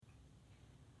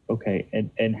Okay,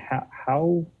 and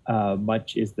how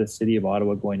much is the City of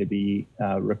Ottawa going to be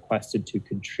requested to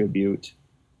contribute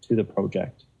to the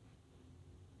project?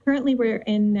 Currently, we're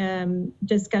in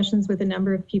discussions with a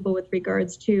number of people with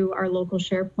regards to our local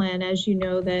share plan. As you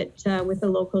know, that with the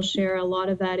local share, a lot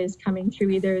of that is coming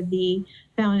through either the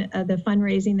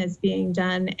fundraising that's being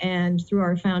done and through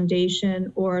our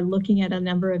foundation, or looking at a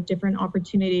number of different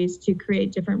opportunities to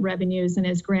create different revenues. And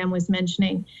as Graham was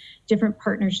mentioning, different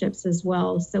partnerships as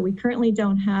well. So we currently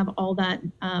don't have all that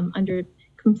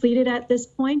completed at this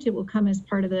point. It will come as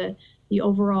part of the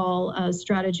overall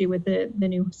strategy with the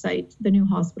new site, the new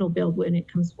hospital build when it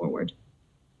comes forward.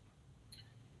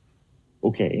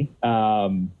 Okay.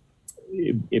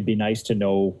 It'd be nice to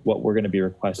know what we're going to be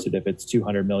requested, if it's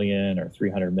 200 million or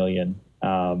 300 million,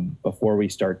 before we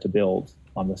start to build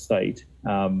on the site.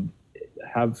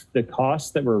 Have the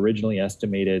costs that were originally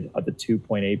estimated of the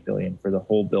 2.8 billion for the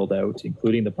whole build out,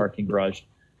 including the parking garage,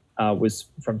 was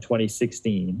from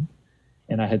 2016.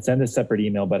 And I had sent a separate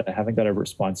email, but I haven't got a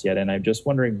response yet. And I'm just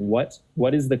wondering what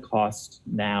is the cost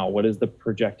now? What is the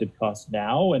projected cost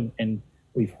now? And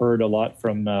we've heard a lot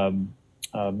from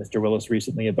Mr. Willis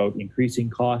recently about increasing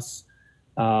costs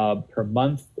per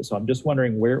month. So I'm just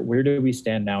wondering where do we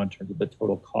stand now in terms of the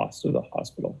total cost of the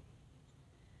hospital?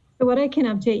 So what I can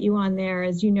update you on there,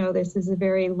 as you know, this is a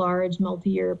very large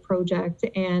multi-year project,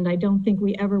 and I don't think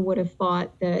we ever would have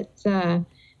thought that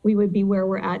we would be where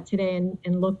we're at today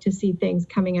and look to see things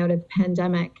coming out of the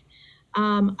pandemic.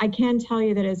 I can tell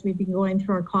you that as we've been going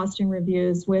through our costing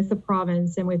reviews with the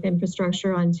province and with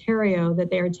Infrastructure Ontario, that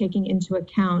they are taking into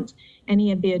account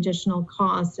any of the additional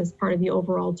costs as part of the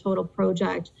overall total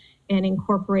project and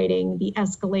incorporating the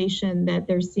escalation that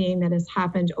they're seeing that has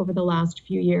happened over the last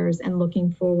few years and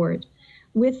looking forward.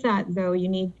 With that, though,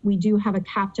 we do have a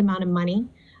capped amount of money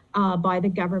by the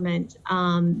government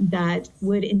that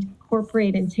would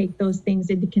incorporate and take those things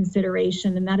into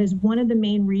consideration. And that is one of the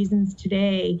main reasons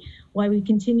today why we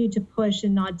continue to push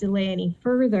and not delay any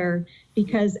further,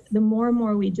 because the more and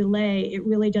more we delay, it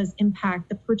really does impact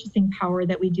the purchasing power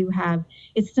that we do have.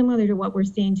 It's similar to what we're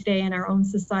seeing today in our own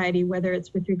society, whether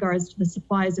it's with regards to the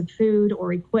supplies of food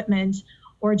or equipment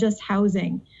or just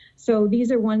housing. So these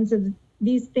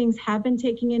things have been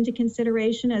taken into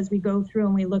consideration as we go through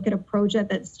and we look at a project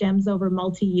that stems over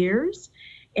multi-years.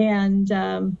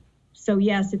 And so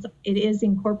yes, it is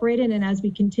incorporated. And as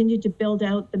we continue to build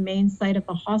out the main site of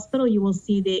the hospital, you will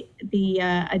see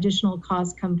the additional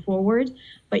costs come forward,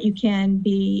 but you can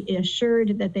be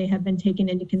assured that they have been taken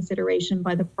into consideration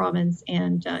by the province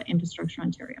and Infrastructure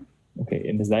Ontario. Okay,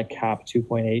 and is that cap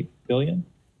 2.8 billion?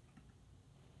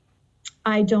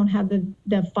 I don't have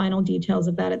the final details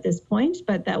of that at this point,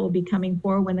 but that will be coming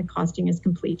forward when the costing is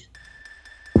complete.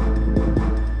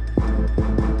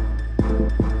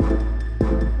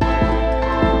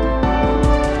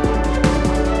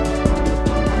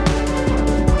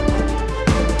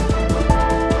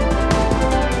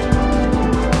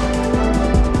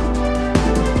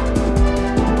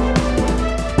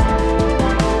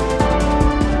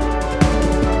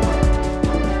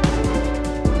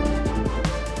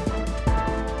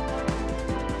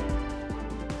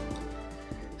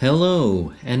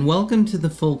 Hello, and welcome to the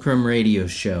Fulcrum Radio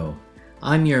Show.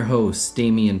 I'm your host,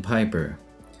 Damian Piper.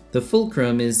 The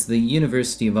Fulcrum is the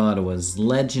University of Ottawa's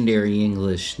legendary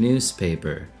English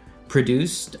newspaper,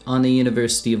 produced on the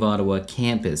University of Ottawa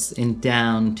campus in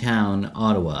downtown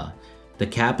Ottawa, the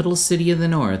capital city of the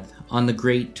North on the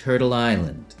Great Turtle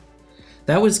Island.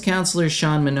 That was Councillor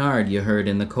Shawn Menard you heard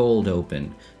in the cold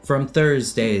open from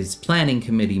Thursday's Planning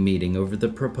Committee meeting over the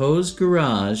proposed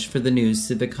garage for the new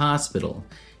Civic Hospital.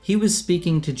 He was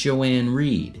speaking to Joanne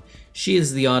Read. She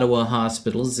is the Ottawa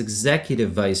Hospital's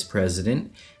Executive Vice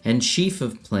President and Chief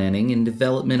of Planning and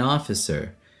Development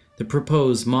Officer. The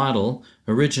proposed model,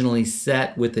 originally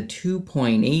set with a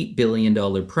 $2.8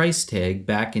 billion price tag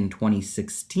back in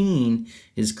 2016,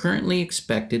 is currently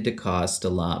expected to cost a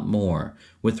lot more,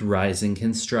 with rising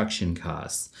construction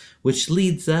costs, which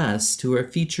leads us to our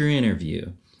feature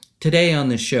interview. Today on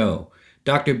the show,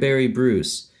 Dr. Barry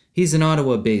Bruce. He's an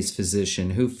Ottawa-based physician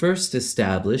who first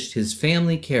established his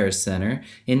family care center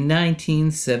in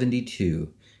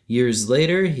 1972. Years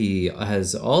later, he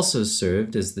has also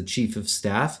served as the chief of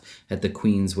staff at the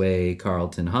Queensway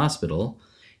Carleton Hospital.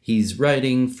 He's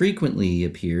writing frequently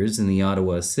appears in the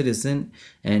Ottawa Citizen,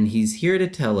 and he's here to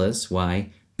tell us why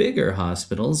bigger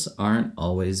hospitals aren't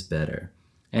always better.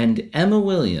 And Emma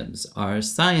Williams, our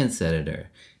science editor,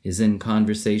 is in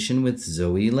conversation with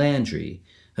Zoe Landry,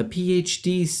 a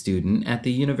PhD student at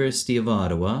the University of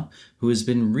Ottawa who has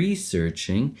been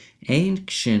researching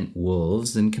ancient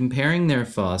wolves and comparing their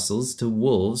fossils to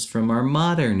wolves from our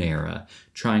modern era,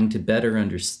 trying to better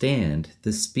understand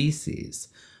the species.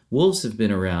 Wolves have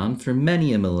been around for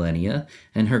many a millennia,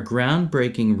 and her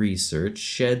groundbreaking research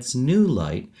sheds new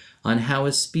light on how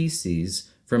a species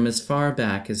from as far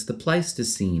back as the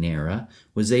Pleistocene era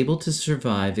was able to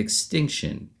survive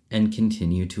extinction and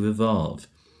continue to evolve.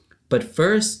 But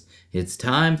first, it's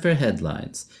time for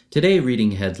headlines. Today,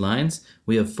 reading headlines,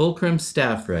 we have Fulcrum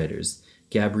staff writers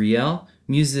Gabrielle,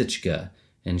 Muzychka,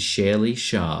 and Shailee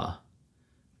Shah.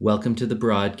 Welcome to the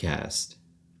broadcast.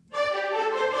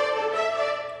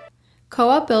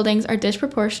 Co-op buildings are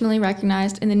disproportionately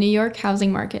recognized in the New York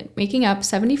housing market, making up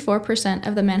 74%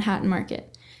 of the Manhattan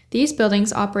market. These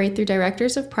buildings operate through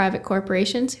directors of private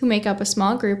corporations who make up a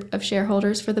small group of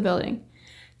shareholders for the building.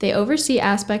 They oversee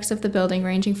aspects of the building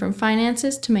ranging from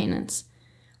finances to maintenance.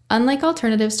 Unlike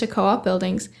alternatives to co-op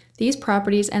buildings, these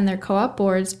properties and their co-op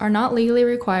boards are not legally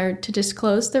required to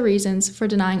disclose the reasons for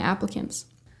denying applicants.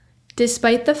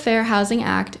 Despite the Fair Housing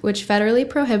Act, which federally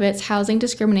prohibits housing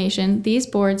discrimination, these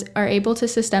boards are able to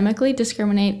systemically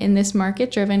discriminate in this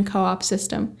market-driven co-op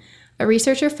system. A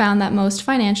researcher found that most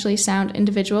financially sound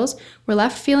individuals were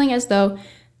left feeling as though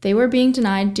they were being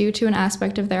denied due to an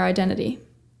aspect of their identity.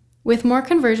 With more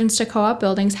conversions to co-op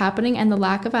buildings happening and the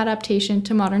lack of adaptation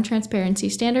to modern transparency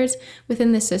standards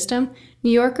within the system, New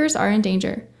Yorkers are in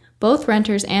danger. Both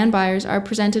renters and buyers are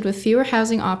presented with fewer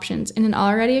housing options in an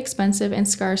already expensive and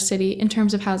scarce city in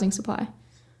terms of housing supply.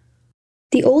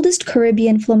 The oldest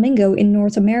Caribbean flamingo in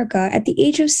North America at the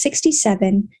age of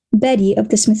 67, Betty of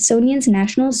the Smithsonian's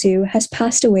National Zoo, has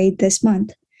passed away this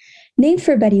month. Named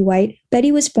for Betty White,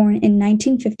 Betty was born in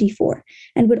 1954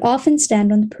 and would often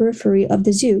stand on the periphery of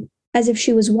the zoo, as if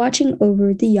she was watching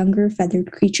over the younger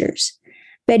feathered creatures.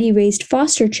 Betty raised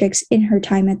foster chicks in her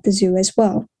time at the zoo as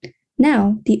well.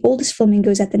 Now, the oldest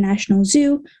flamingos at the National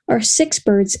Zoo are 6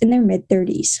 birds in their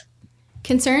mid-30s.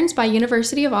 Concerns by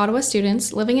University of Ottawa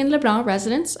students living in Leblon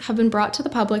residence have been brought to the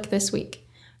public this week.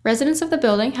 Residents of the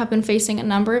building have been facing a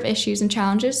number of issues and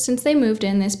challenges since they moved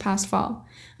in this past fall.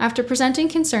 After presenting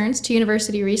concerns to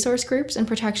university resource groups and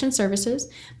protection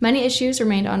services, many issues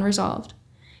remained unresolved.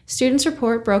 Students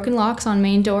report broken locks on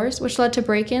main doors, which led to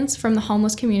break-ins from the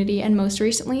homeless community and most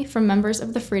recently from members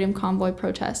of the Freedom Convoy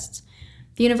protests.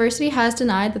 The university has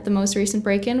denied that the most recent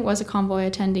break-in was a convoy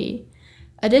attendee.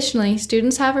 Additionally,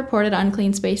 students have reported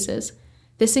unclean spaces.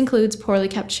 This includes poorly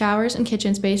kept showers and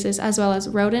kitchen spaces, as well as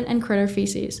rodent and critter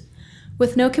feces.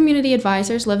 With no community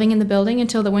advisors living in the building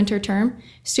until the winter term,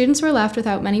 students were left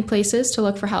without many places to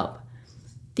look for help.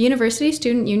 The University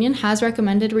Student Union has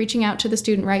recommended reaching out to the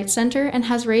Student Rights Center and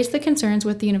has raised the concerns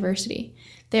with the university.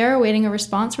 They are awaiting a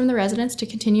response from the residents to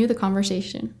continue the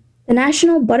conversation. The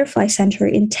National Butterfly Center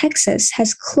in Texas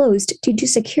has closed due to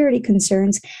security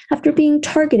concerns after being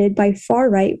targeted by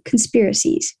far-right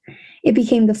conspiracies. It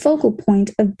became the focal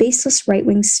point of baseless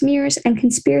right-wing smears and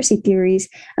conspiracy theories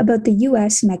about the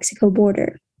U.S.-Mexico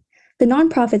border. The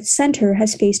nonprofit center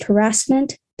has faced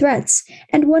harassment, threats,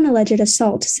 and one alleged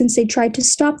assault since they tried to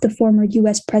stop the former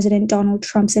U.S. President Donald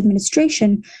Trump's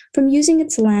administration from using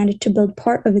its land to build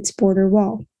part of its border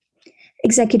wall.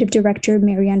 Executive Director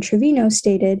Marianne Trevino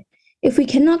stated, "If we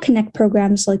cannot connect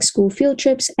programs like school field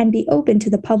trips and be open to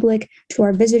the public, to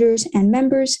our visitors and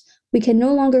members, we can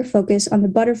no longer focus on the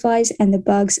butterflies and the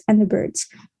bugs and the birds,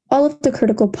 all of the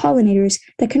critical pollinators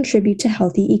that contribute to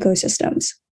healthy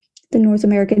ecosystems." The North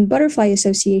American Butterfly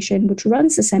Association, which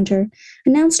runs the center,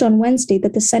 announced on Wednesday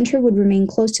that the center would remain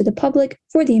closed to the public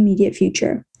for the immediate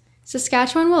future.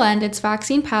 Saskatchewan will end its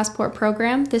vaccine passport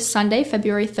program this Sunday,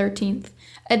 February 13th.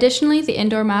 Additionally, the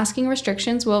indoor masking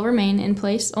restrictions will remain in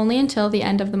place only until the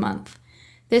end of the month.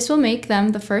 This will make them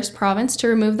the first province to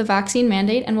remove the vaccine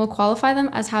mandate and will qualify them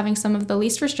as having some of the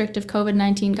least restrictive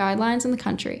COVID-19 guidelines in the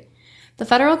country. The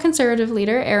federal Conservative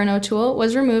leader, Aaron O'Toole,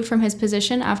 was removed from his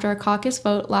position after a caucus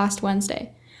vote last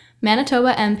Wednesday.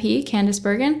 Manitoba MP Candice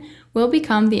Bergen will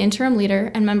become the interim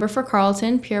leader, and member for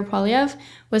Carleton, Pierre Poilievre,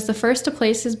 was the first to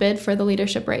place his bid for the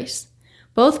leadership race.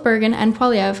 Both Bergen and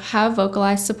Poilievre have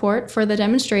vocalized support for the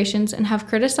demonstrations and have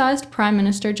criticized Prime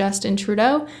Minister Justin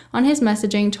Trudeau on his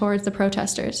messaging towards the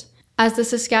protesters. As the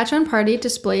Saskatchewan Party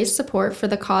displays support for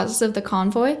the causes of the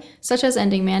convoy, such as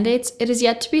ending mandates, it is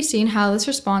yet to be seen how this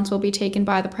response will be taken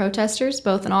by the protesters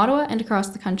both in Ottawa and across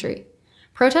the country.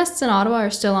 Protests in Ottawa are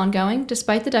still ongoing,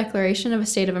 despite the declaration of a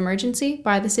state of emergency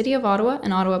by the City of Ottawa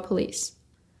and Ottawa Police.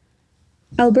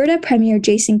 Alberta Premier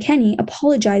Jason Kenney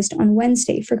apologized on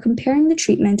Wednesday for comparing the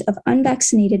treatment of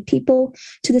unvaccinated people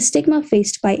to the stigma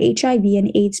faced by HIV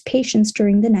and AIDS patients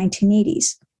during the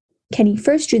 1980s. Kenny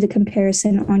first drew the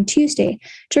comparison on Tuesday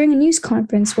during a news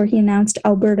conference where he announced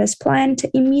Alberta's plan to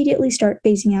immediately start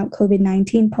phasing out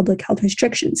COVID-19 public health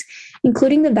restrictions,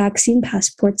 including the vaccine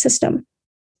passport system.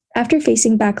 After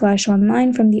facing backlash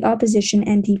online from the opposition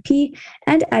NDP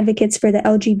and advocates for the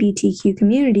LGBTQ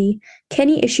community,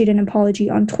 Kenny issued an apology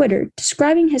on Twitter,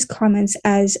 describing his comments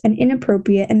as an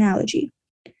inappropriate analogy.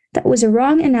 "That was a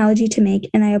wrong analogy to make,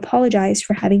 and I apologize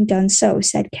for having done so,"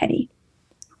 said Kenny.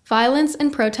 Violence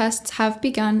and protests have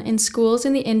begun in schools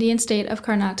in the Indian state of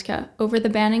Karnataka over the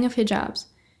banning of hijabs.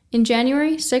 In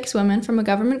January, 6 women from a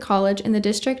government college in the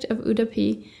district of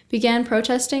Udupi began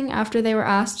protesting after they were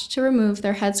asked to remove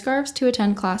their headscarves to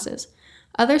attend classes.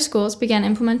 Other schools began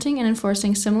implementing and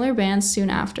enforcing similar bans soon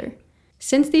after.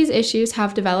 Since these issues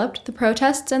have developed, the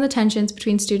protests and the tensions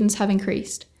between students have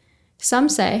increased. Some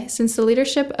say, since the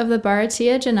leadership of the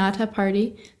Bharatiya Janata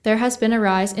Party, there has been a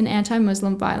rise in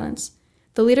anti-Muslim violence.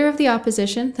 The leader of the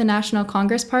opposition, the National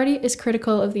Congress Party, is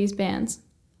critical of these bans.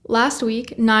 Last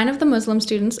week, 9 of the Muslim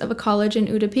students of a college in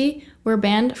Udupi were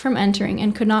banned from entering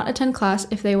and could not attend class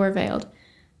if they were veiled.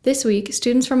 This week,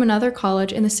 students from another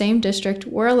college in the same district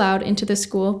were allowed into the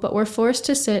school but were forced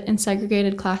to sit in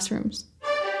segregated classrooms.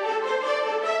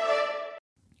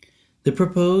 The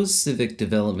proposed civic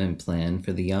development plan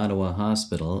for the Ottawa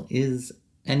Hospital is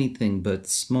anything but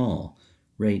small.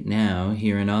 Right now,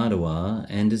 here in Ottawa,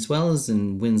 and as well as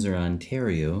in Windsor,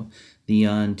 Ontario, the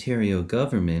Ontario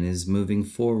government is moving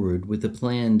forward with a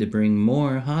plan to bring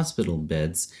more hospital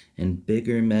beds and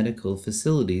bigger medical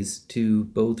facilities to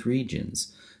both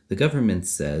regions. The government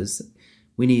says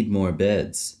we need more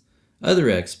beds.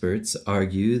 Other experts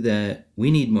argue that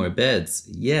we need more beds,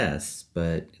 yes,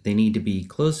 but they need to be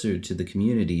closer to the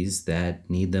communities that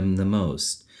need them the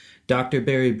most. Dr.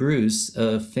 Barry Bruce,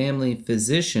 a family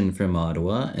physician from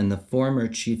Ottawa and the former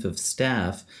chief of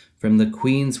staff from the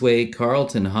Queensway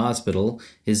Carleton Hospital,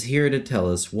 is here to tell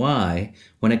us why,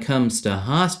 when it comes to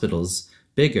hospitals,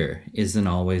 bigger isn't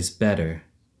always better.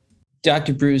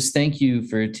 Dr. Bruce, thank you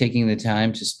for taking the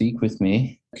time to speak with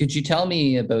me. Could you tell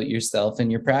me about yourself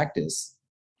and your practice?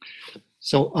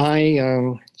 So I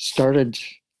started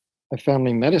a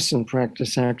family medicine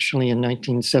practice actually in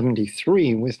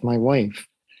 1973 with my wife.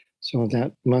 So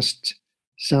that must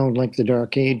sound like the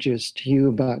dark ages to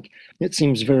you, but it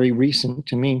seems very recent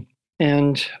to me.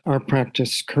 And our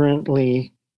practice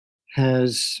currently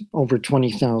has over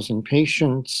 20,000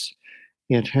 patients.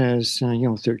 It has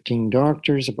 13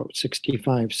 doctors, about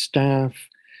 65 staff.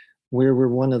 We were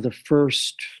one of the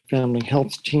first family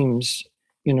health teams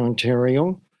in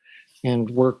Ontario and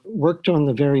worked on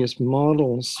the various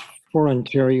models for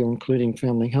Ontario, including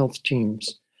family health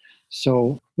teams.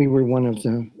 So we were one of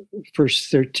the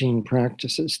first 13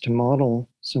 practices to model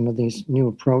some of these new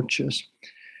approaches.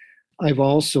 I've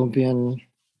also been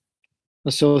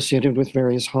associated with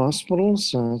various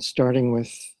hospitals, starting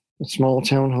with a small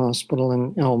town hospital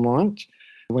in Elmont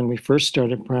when we first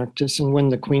started practice, and when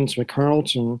the Queensway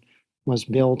Carleton was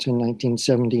built in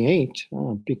 1978,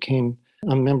 became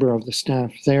a member of the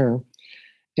staff there.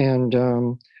 And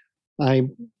I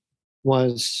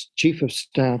was chief of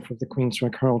staff of the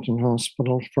Queensway Carleton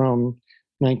Hospital from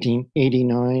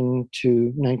 1989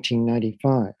 to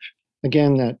 1995.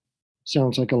 Again, that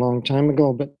sounds like a long time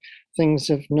ago, but things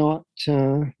have not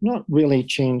really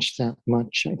changed that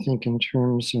much, I think, in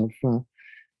terms of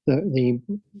the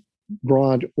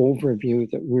broad overview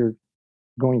that we're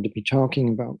going to be talking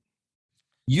about.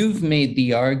 You've made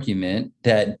the argument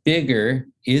that bigger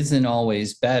isn't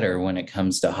always better when it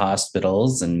comes to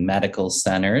hospitals and medical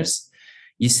centers.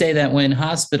 You say that when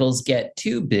hospitals get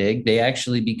too big, they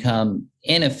actually become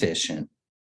inefficient.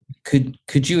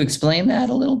 Could you explain that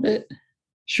a little bit?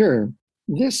 Sure.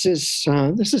 This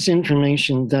is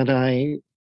information that I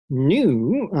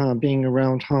knew being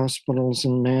around hospitals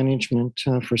and management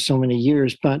for so many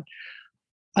years, but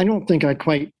I don't think I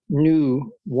quite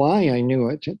knew why I knew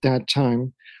it at that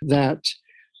time, that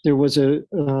there was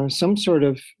some sort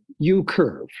of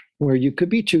U-curve where you could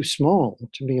be too small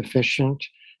to be efficient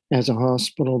as a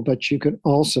hospital, but you could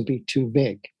also be too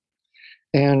big.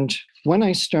 And when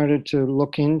I started to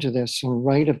look into this and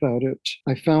write about it,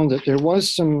 I found that there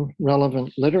was some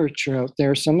relevant literature out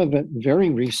there, some of it very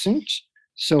recent.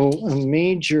 So a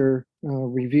major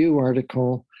review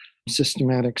article,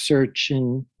 Systematic Search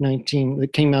that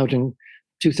came out in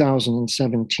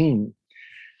 2017.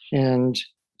 And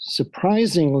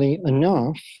surprisingly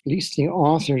enough, at least the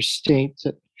authors state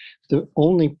that the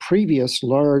only previous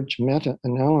large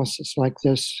meta-analysis like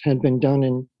this had been done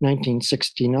in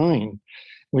 1969,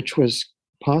 which was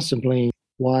possibly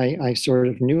why I sort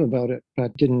of knew about it,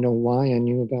 but didn't know why I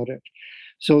knew about it.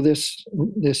 So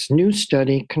this new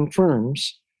study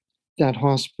confirms that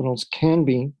hospitals can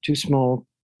be too small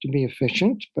to be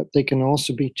efficient, but they can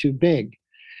also be too big.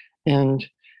 And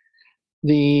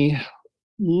the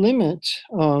limit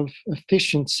of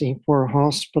efficiency for a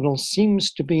hospital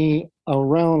seems to be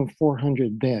around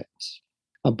 400 beds.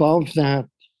 Above that,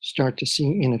 start to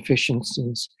see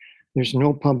inefficiencies. There's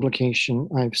no publication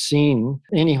I've seen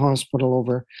any hospital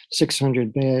over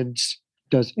 600 beds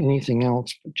does anything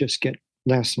else but just get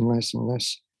less and less and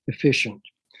less efficient.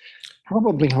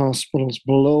 Probably hospitals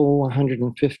below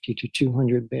 150 to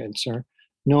 200 beds are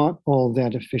not all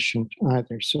that efficient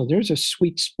either. So there's a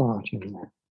sweet spot in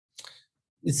there.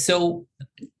 So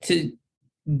to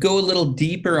go a little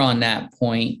deeper on that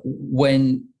point,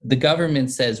 when the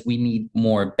government says we need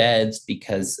more beds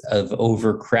because of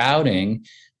overcrowding,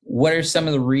 what are some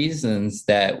of the reasons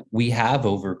that we have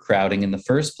overcrowding in the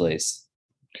first place?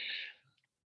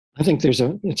 I think that's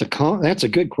a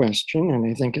good question, and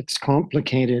I think it's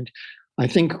complicated. I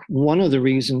think one of the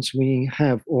reasons we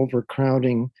have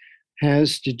overcrowding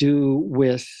has to do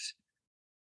with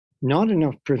not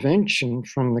enough prevention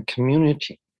from the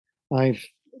community. I've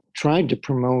tried to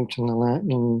promote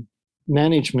in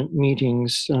management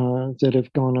meetings that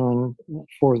have gone on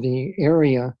for the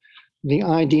area the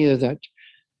idea that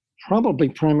probably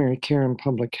primary care and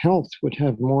public health would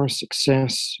have more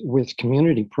success with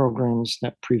community programs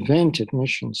that prevent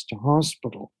admissions to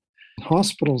hospital.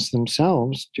 Hospitals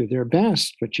themselves do their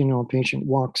best, but a patient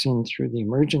walks in through the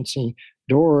emergency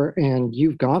door and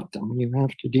you've got them. You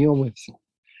have to deal with them.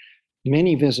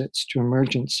 Many visits to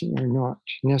emergency are not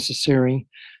necessary.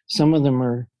 Some of them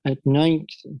are at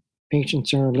night.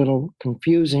 Patients are a little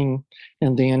confusing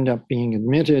and they end up being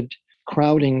admitted.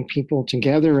 Crowding people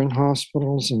together in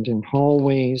hospitals and in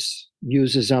hallways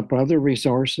uses up other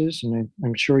resources. And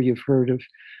I'm sure you've heard of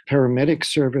paramedic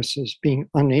services being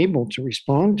unable to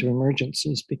respond to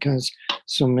emergencies because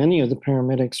so many of the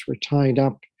paramedics were tied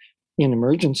up in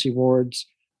emergency wards,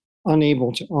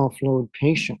 unable to offload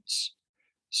patients.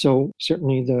 So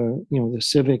certainly the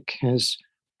Civic has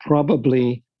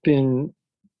probably been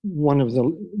one of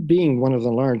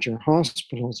the larger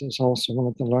hospitals is also one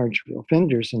of the larger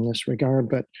offenders in this regard,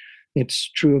 but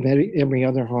it's true of every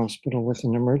other hospital with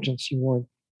an emergency ward.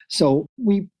 So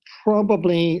we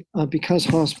probably, because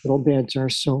hospital beds are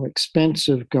so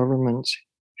expensive, governments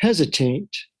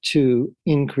hesitate to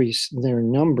increase their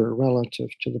number relative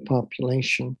to the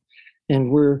population. And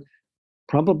we're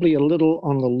probably a little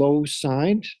on the low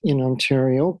side in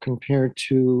Ontario compared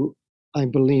to, I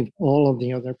believe, all of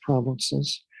the other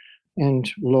provinces,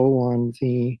 and low on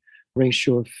the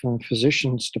ratio of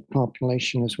physicians to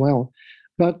population as well.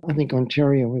 But I think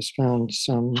Ontario has found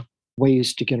some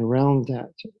ways to get around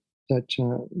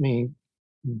that may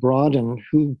broaden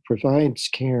who provides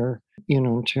care in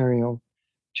Ontario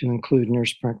to include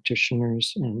nurse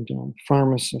practitioners and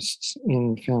pharmacists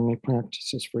in family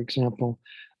practices, for example.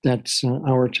 That's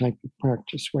our type of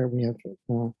practice where we have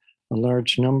a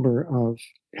large number of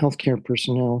healthcare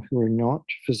personnel who are not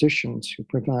physicians who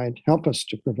help us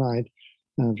to provide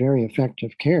very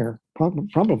effective care,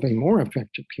 probably more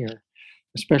effective care,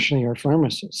 especially our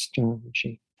pharmacist.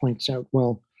 She points out,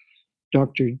 well,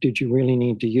 doctor, did you really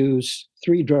need to use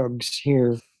 3 drugs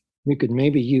here? We could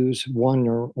maybe use 1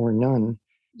 or none.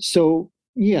 So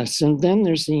yes, and then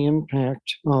there's the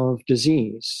impact of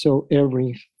disease. So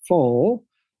every fall,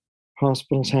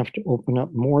 hospitals have to open up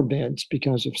more beds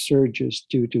because of surges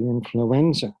due to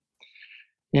influenza.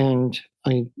 And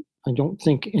I don't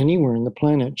think anywhere on the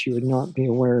planet you would not be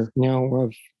aware now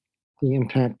of the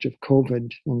impact of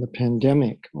COVID and the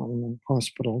pandemic on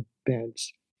hospital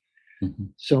beds. Mm-hmm.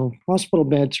 So hospital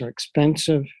beds are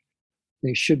expensive.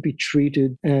 They should be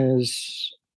treated as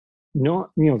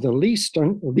not, the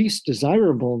least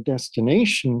desirable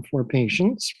destination for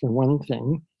patients, for one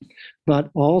thing,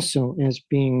 but also as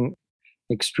being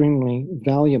extremely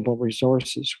valuable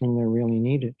resources when they're really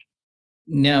needed.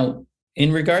 Now,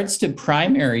 in regards to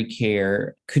primary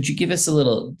care, could you give us a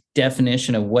little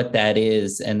definition of what that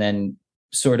is, and then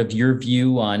sort of your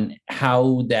view on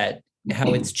how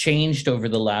it's changed over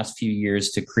the last few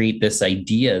years to create this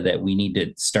idea that we need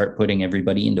to start putting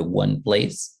everybody into one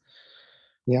place?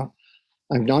 Yeah,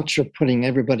 I'm not sure putting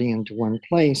everybody into one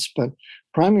place, but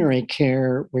primary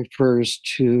care refers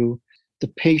to the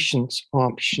patient's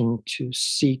option to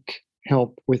seek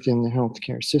help within the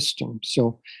healthcare system.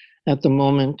 So at the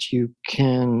moment, you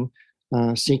can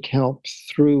seek help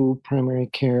through primary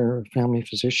care family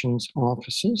physicians'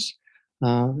 offices,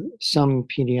 some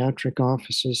pediatric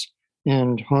offices,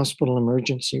 and hospital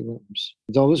emergency rooms.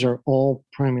 Those are all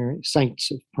primary sites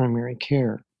of primary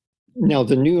care. Now,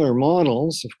 the newer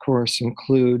models, of course,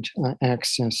 include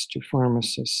access to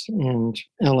pharmacists and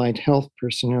allied health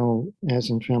personnel, as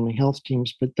in family health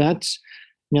teams, but that's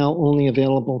now only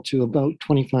available to about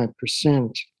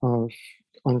 25% of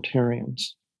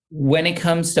Ontarians. When it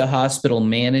comes to hospital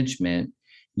management,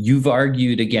 you've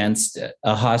argued against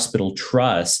a hospital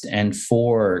trust and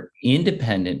for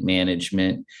independent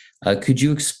management. Could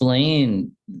you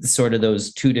explain sort of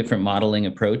those two different modeling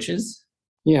approaches?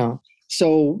 Yeah.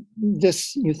 So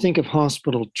you think of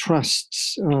hospital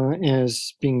trusts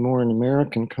as being more an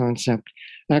American concept.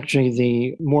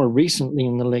 Actually, more recently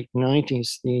in the late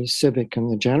 90s, the Civic and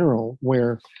the General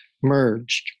were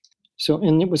merged.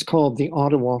 And it was called the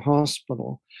Ottawa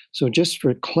Hospital. So just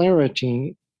for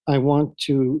clarity, I want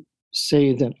to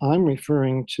say that I'm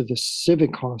referring to the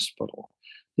Civic Hospital,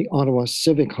 the Ottawa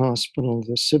Civic Hospital,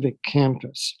 the Civic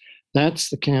campus. That's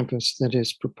the campus that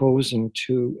is proposing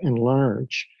to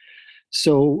enlarge.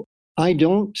 So I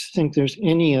don't think there's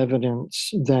any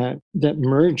evidence that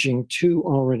merging two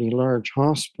already large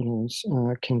hospitals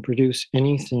can produce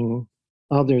anything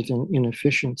other than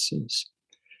inefficiencies.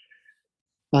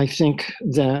 I think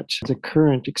that the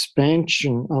current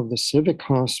expansion of the Civic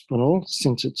Hospital,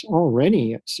 since it's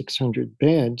already at 600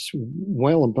 beds,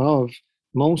 well above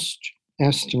most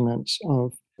estimates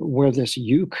of where this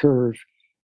U-curve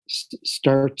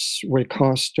starts, where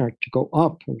costs start to go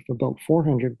up of about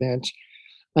 400 beds,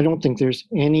 I don't think there's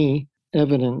any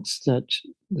evidence that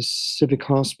the Civic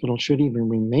Hospital should even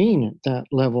remain at that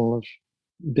level of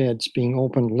beds being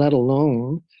opened, let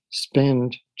alone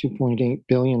spend $2.8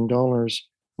 billion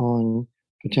on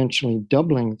potentially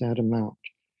doubling that amount.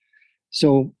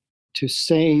 So to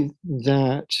say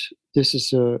that this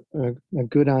is a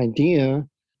good idea,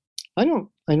 I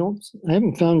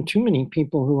haven't found too many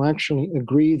people who actually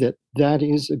agree that that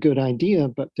is a good idea,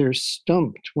 but they're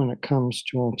stumped when it comes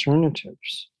to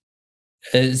alternatives.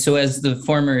 So as the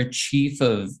former chief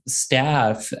of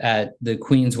staff at the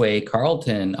Queensway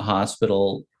Carleton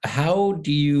Hospital, how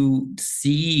do you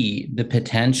see the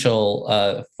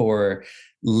potential for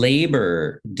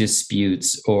labor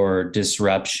disputes or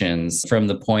disruptions from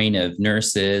the point of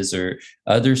nurses or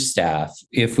other staff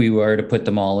if we were to put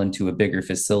them all into a bigger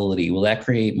facility? Will that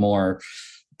create more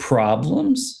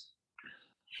problems?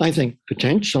 I think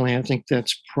potentially. I think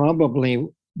that's probably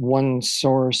one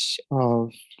source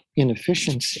of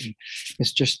inefficiency,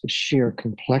 is just the sheer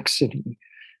complexity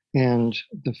and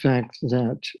the fact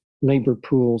that labor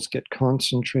pools get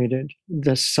concentrated.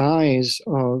 The size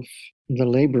of the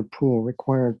labor pool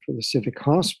required for the Civic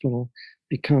Hospital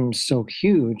becomes so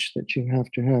huge that you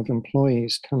have to have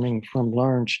employees coming from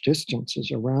large distances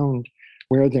around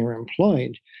where they're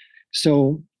employed.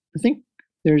 So I think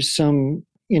there's some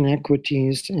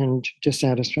inequities and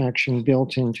dissatisfaction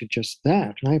built into just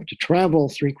that. I have to travel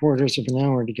 3/4 of an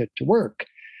hour to get to work,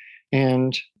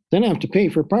 and then I have to pay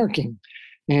for parking.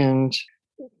 And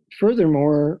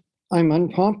furthermore, I'm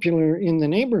unpopular in the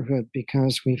neighborhood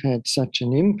because we've had such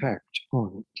an impact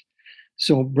on it.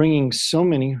 So bringing so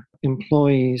many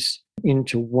employees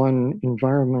into one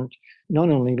environment not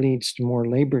only leads to more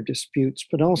labor disputes,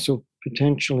 but also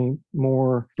potentially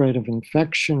more spread of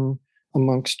infection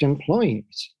amongst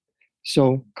employees.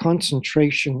 So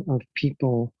concentration of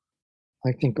people,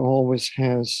 I think, always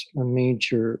has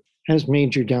major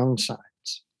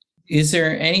downsides. Is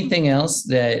there anything else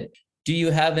do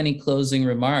you have any closing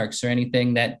remarks or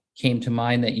anything that came to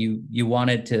mind that you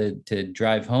wanted to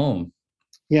drive home?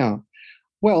 Yeah.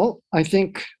 Well, I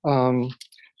think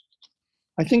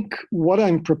what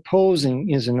I'm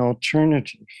proposing is an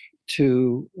alternative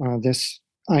to this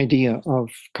idea of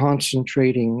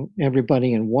concentrating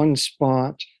everybody in one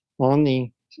spot on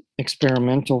the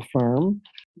experimental farm,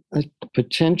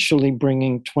 potentially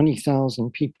bringing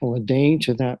 20,000 people a day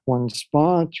to that one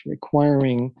spot,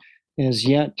 requiring as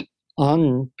yet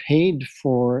unpaid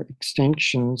for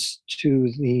extensions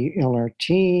to the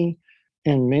LRT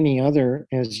and many other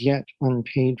as yet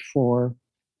unpaid for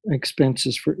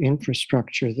expenses for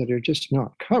infrastructure that are just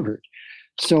not covered.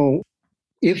 So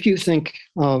if you think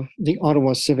of the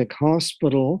Ottawa Civic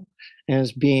Hospital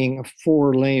as being a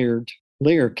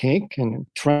 4-layer cake and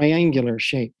triangular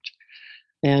shaped,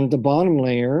 and the bottom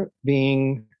layer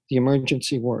being the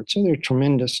emergency ward. So there are a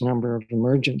tremendous number of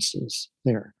emergencies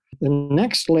there. The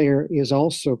next layer is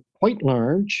also quite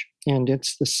large, and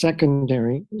it's the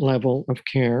secondary level of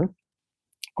care.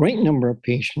 Great number of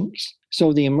patients.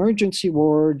 So the emergency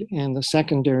ward and the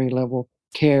secondary level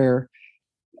care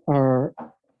are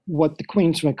what the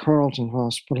Queensway Carleton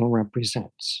Hospital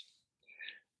represents.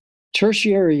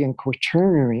 Tertiary and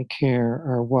quaternary care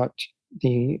are what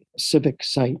the Civic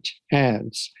site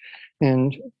adds.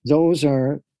 And those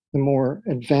are the more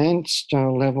advanced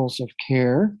levels of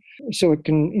care. So it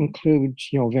can include,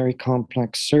 very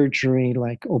complex surgery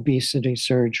like obesity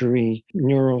surgery,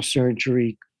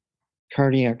 neurosurgery,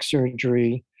 cardiac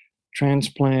surgery,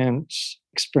 transplants,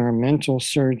 experimental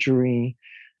surgery,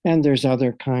 and there's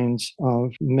other kinds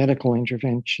of medical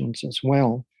interventions as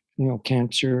well,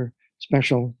 cancer,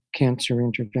 special cancer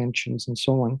interventions and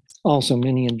so on. Also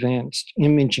many advanced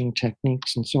imaging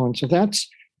techniques and so on. So that's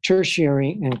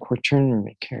tertiary and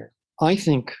quaternary care. I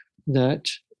think that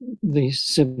the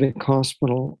Civic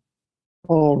Hospital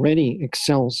already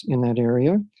excels in that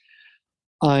area.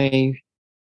 I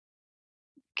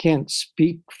can't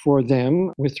speak for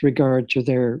them with regard to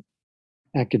their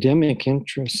academic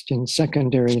interest in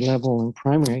secondary level and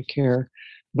primary care,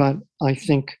 but I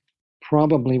think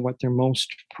probably what they're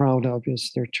most proud of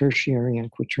is their tertiary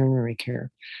and quaternary care.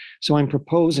 So I'm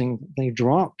proposing they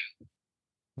drop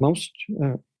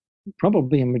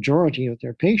probably a majority of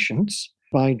their patients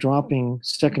by dropping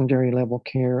secondary level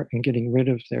care and getting rid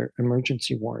of their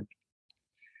emergency ward.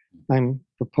 I'm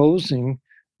proposing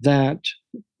that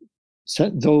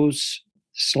those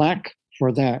slack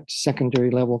for that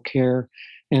secondary level care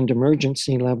and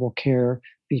emergency level care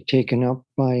be taken up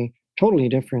by totally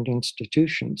different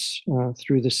institutions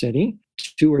through the city.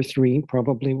 2 or 3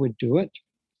 probably would do it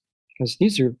because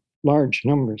these are large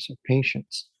numbers of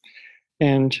patients.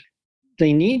 And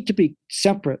they need to be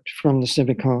separate from the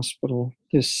Civic Hospital.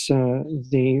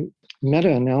 The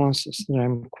meta-analysis that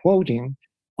I'm quoting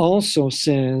also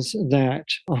says that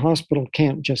a hospital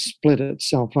can't just split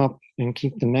itself up and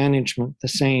keep the management the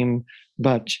same,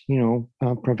 but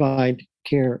provide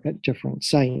care at different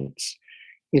sites.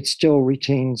 It still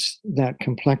retains that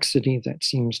complexity that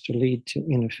seems to lead to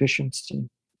inefficiency.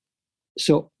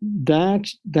 So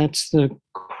that's the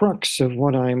crux of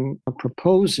what I'm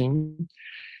proposing.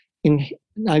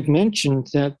 I've mentioned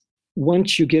that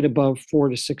once you get above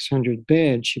 400 to 600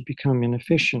 beds, you become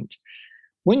inefficient.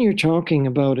 When you're talking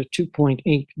about a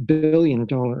 $2.8 billion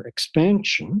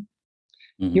expansion,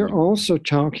 you're also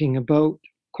talking about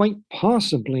quite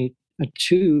possibly a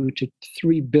 $2 to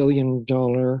 $3 billion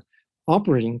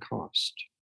operating cost.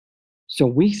 So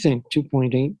we think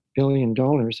 $2.8 billion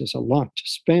is a lot to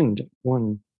spend at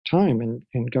one time,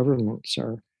 and governments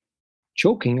are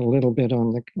choking a little bit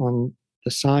on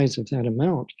the size of that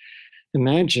amount.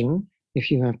 Imagine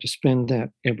if you have to spend that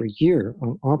every year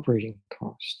on operating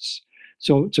costs.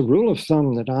 So it's a rule of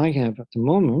thumb that I have at the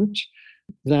moment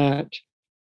that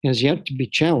has yet to be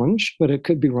challenged, but it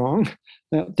could be wrong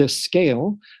at this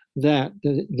scale, that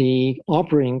the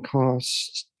operating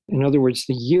costs, in other words,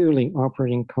 the yearly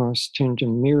operating costs tend to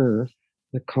mirror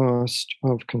the cost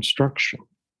of construction.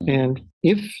 And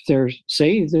if they're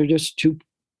just $2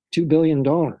 billion,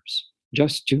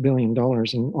 just $2 billion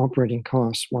in operating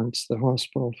costs once the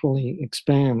hospital fully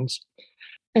expands.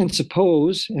 And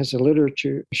suppose, as the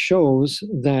literature shows,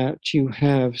 that you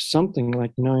have something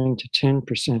like 9 to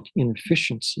 10%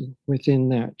 inefficiency within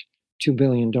that $2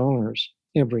 billion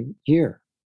every year.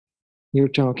 You're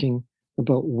talking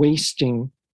about wasting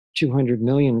 $200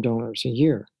 million a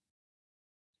year.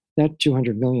 That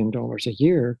 $200 million a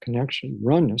year can actually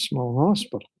run a small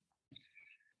hospital.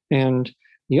 And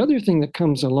the other thing that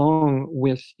comes along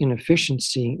with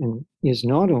inefficiency is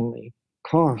not only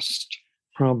cost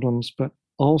problems, but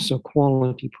also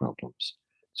quality problems.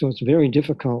 So it's very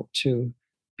difficult to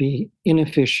be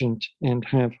inefficient and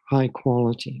have high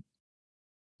quality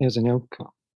as an outcome.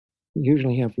 You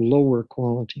usually have lower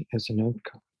quality as an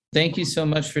outcome. Thank you so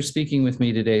much for speaking with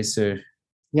me today, sir.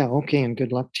 Yeah, okay, and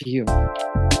good luck to you.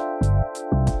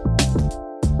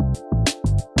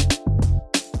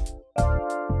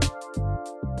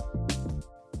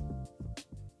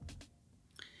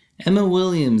 Emma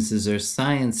Williams is our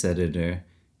science editor.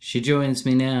 She joins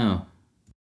me now.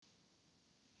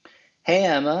 Hey,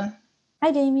 Emma.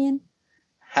 Hi, Damien.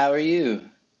 How are you?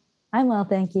 I'm well,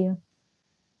 thank you.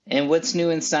 And what's new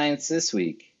in science this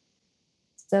week?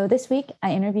 So this week,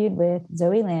 I interviewed with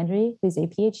Zoe Landry, who's a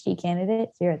PhD candidate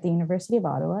here at the University of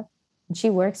Ottawa, and she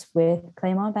works with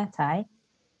Clément Bataille.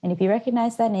 And if you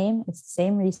recognize that name, it's the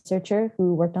same researcher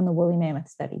who worked on the woolly mammoth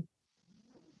study.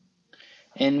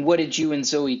 And what did you and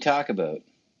Zoe talk about?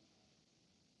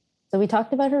 So we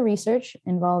talked about her research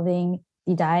involving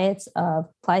the diets of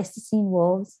pleistocene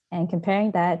wolves and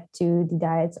comparing that to the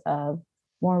diets of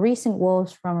more recent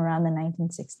wolves from around the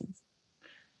 1960s.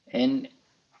 And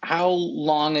how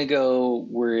long ago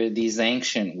were these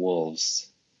ancient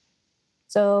wolves?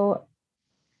 So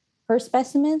her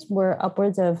specimens were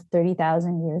upwards of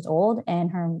 30,000 years old,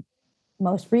 and her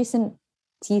most recent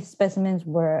teeth specimens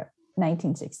were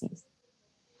 1960s.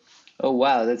 Oh,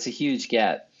 wow, that's a huge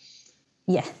gap.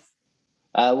 Yes.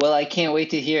 Well, I can't wait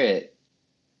to hear it.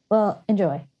 Well,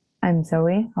 enjoy. I'm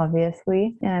Zoe,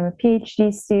 obviously, and I'm a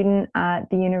PhD student at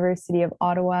the University of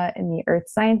Ottawa in the Earth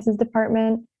Sciences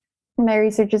Department. My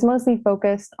research is mostly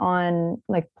focused on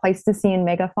like pleistocene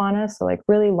megafauna, so like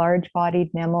really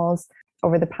large-bodied mammals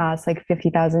over the past like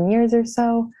 50,000 years or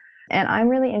so. And I'm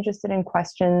really interested in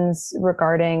questions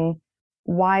regarding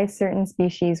why certain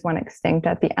species went extinct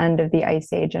at the end of the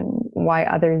Ice Age and why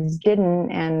others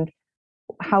didn't, and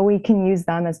how we can use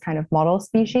them as kind of model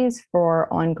species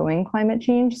for ongoing climate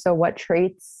change. So what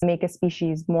traits make a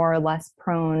species more or less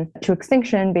prone to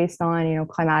extinction based on,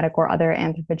 climatic or other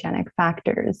anthropogenic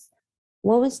factors.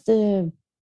 What was the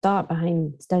thought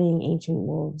behind studying ancient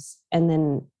wolves and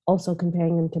then also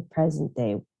comparing them to present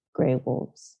day gray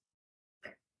wolves?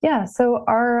 Yeah, so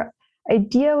our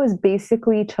idea was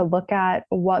basically to look at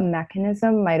what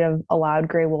mechanism might have allowed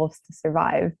gray wolves to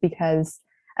survive, because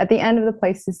at the end of the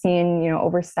Pleistocene,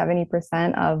 over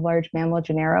 70% of large mammal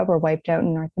genera were wiped out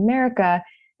in North America,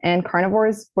 and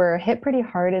carnivores were hit pretty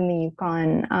hard in the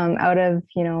Yukon. Out of,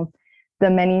 the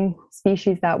many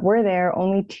species that were there,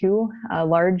 only two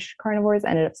large carnivores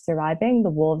ended up surviving, the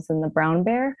wolves and the brown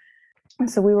bear.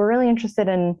 So we were really interested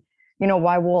in,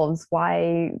 why wolves?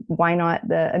 Why not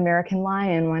the American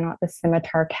lion? Why not the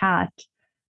scimitar cat?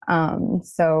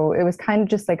 So it was kind of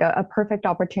just like a perfect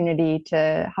opportunity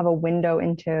to have a window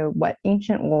into what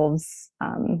ancient wolves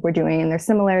were doing and their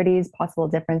similarities, possible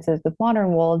differences with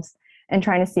modern wolves, and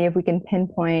trying to see if we can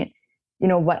pinpoint,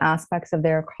 what aspects of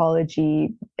their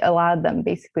ecology allowed them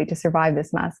basically to survive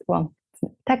this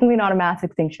technically not a mass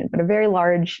extinction, but a very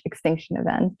large extinction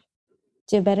event.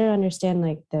 To better understand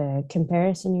like the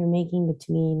comparison you're making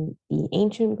between the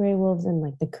ancient gray wolves and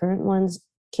like the current ones,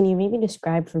 can you maybe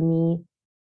describe for me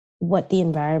what the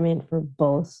environment for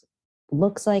both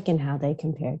looks like and how they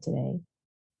compare today?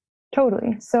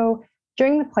 Totally. So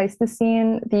during the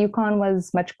Pleistocene, the Yukon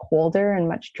was much colder and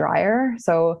much drier.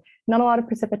 So not a lot of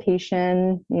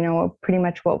precipitation, pretty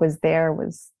much what was there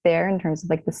in terms of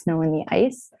like the snow and the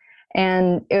ice.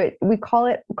 And we call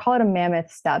it a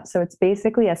mammoth steppe. So it's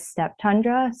basically a steppe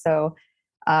tundra. So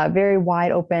very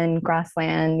wide open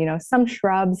grassland, some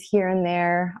shrubs here and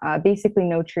there, basically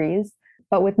no trees,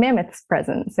 but with mammoths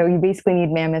present. So you basically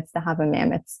need mammoths to have a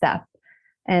mammoth steppe.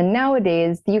 And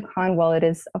nowadays, the Yukon, while it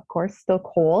is, of course, still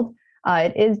cold,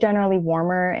 it is generally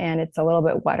warmer and it's a little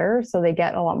bit wetter. So they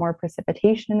get a lot more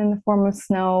precipitation in the form of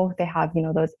snow. They have,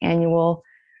 those annual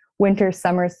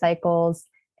winter-summer cycles.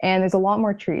 And there's a lot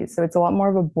more trees. So it's a lot more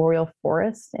of a boreal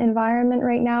forest environment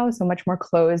right now. So much more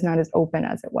closed, not as open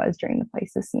as it was during the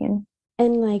Pleistocene.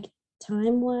 And like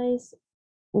time-wise,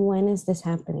 when is this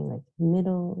happening? Like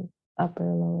middle, upper,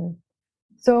 lower?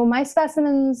 So my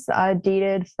specimens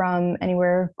dated from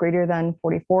anywhere greater than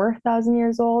 44,000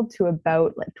 years old to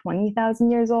about like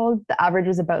 20,000 years old. The average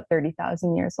is about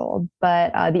 30,000 years old.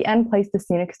 But the end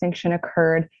Pleistocene extinction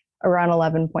occurred around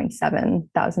 11.7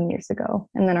 thousand years ago.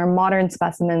 And then our modern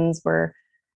specimens were,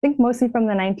 I think, mostly from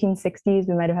the 1960s.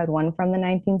 We might have had one from the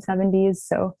 1970s.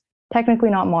 So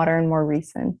technically not modern, more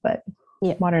recent, but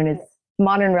yeah,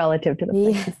 modern relative to the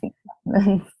Pleistocene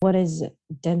specimens. What is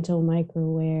dental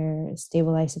microwear,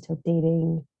 stable isotope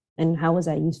dating, and how was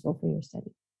that useful for your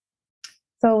study?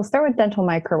 So we'll start with dental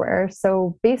microwear.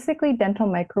 So basically dental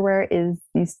microwear is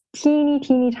these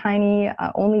teeny tiny,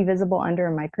 only visible under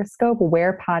a microscope,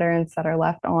 wear patterns that are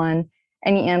left on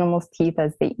any animal's teeth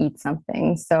as they eat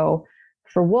something. So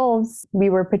for wolves,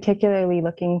 we were particularly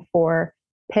looking for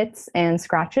pits and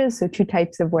scratches, so two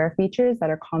types of wear features that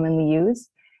are commonly used.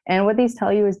 And what these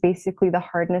tell you is basically the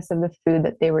hardness of the food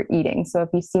that they were eating. So if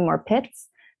you see more pits,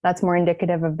 that's more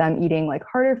indicative of them eating like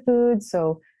harder foods.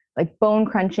 So like bone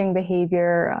crunching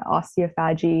behavior,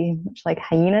 osteophagy, which like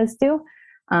hyenas do.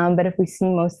 But if we see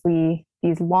mostly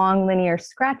these long linear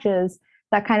scratches,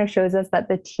 that kind of shows us that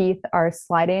the teeth are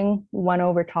sliding one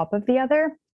over top of the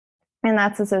other. And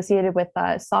that's associated with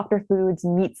softer foods,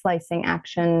 meat slicing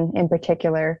action in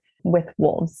particular with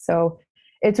wolves. So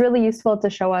it's really useful to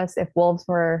show us if wolves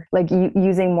were like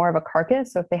using more of a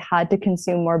carcass. So if they had to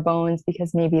consume more bones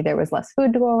because maybe there was less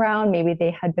food to go around, maybe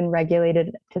they had been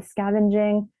regulated to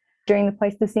scavenging during the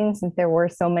Pleistocene since there were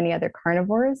so many other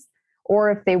carnivores,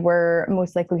 or if they were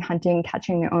most likely hunting,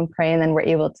 catching their own prey, and then were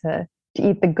able to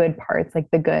eat the good parts, like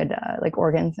the good like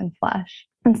organs and flesh.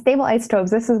 And stable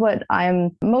isotopes, this is what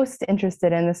I'm most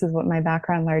interested in. This is what my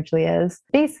background largely is.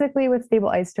 Basically with stable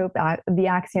isotope, the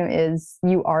axiom is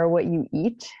you are what you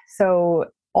eat. So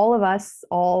all of us,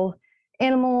 all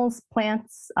animals,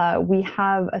 plants, we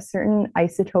have a certain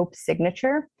isotope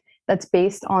signature that's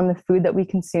based on the food that we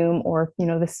consume or,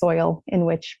 the soil in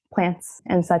which plants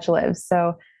and such live.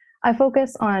 So I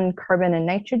focus on carbon and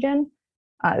nitrogen.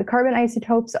 The carbon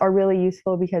isotopes are really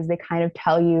useful because they kind of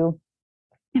tell you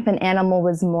if an animal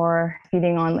was more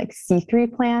feeding on like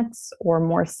C3 plants or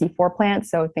more C4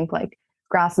 plants. So think like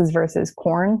grasses versus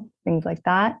corn, things like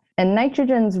that. And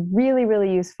nitrogen's really,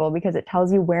 really useful because it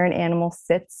tells you where an animal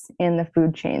sits in the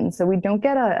food chain. So we don't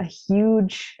get a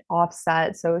huge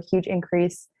offset, so a huge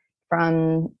increase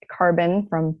from carbon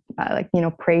from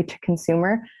prey to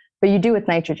consumer, but you do with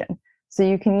nitrogen. So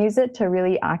you can use it to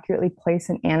really accurately place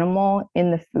an animal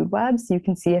in the food web. So you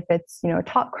can see if it's, a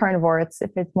top carnivore,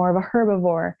 if it's more of a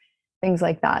herbivore, things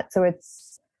like that. So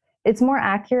it's more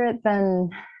accurate than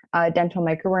dental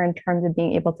microwear in terms of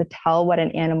being able to tell what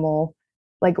an animal,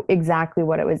 like exactly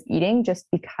what it was eating, just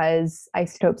because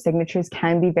isotope signatures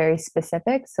can be very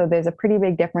specific. So there's a pretty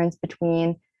big difference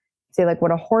between, say, like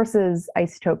what a horse's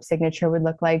isotope signature would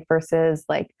look like versus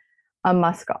like a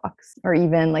muskox or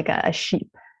even like a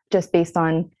sheep, just based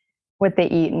on what they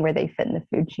eat and where they fit in the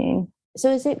food chain.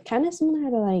 So is it kind of similar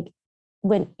to like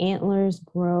when antlers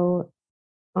grow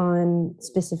on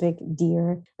specific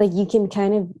deer? Like you can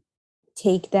kind of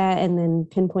take that and then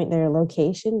pinpoint their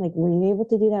location? Like were you able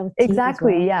to do that with teeth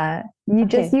Exactly, as well? yeah. You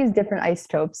just use different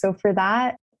isotopes. So for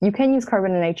that, you can use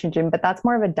carbon and nitrogen, but that's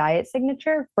more of a diet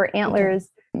signature. For antlers,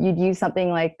 you'd use something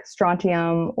like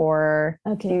strontium, or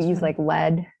you use like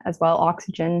lead as well,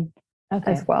 oxygen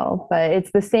as well. But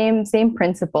it's the same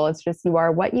principle. It's just you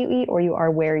are what you eat or you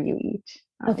are where you eat.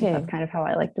 That's kind of how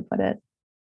I like to put it.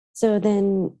 So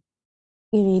then,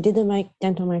 you did the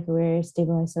dental microwear,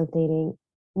 stabilized soap dating.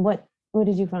 What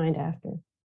did you find after?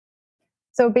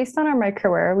 So based on our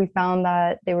microwear, we found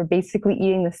that they were basically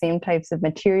eating the same types of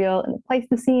material in the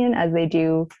pleistocene as they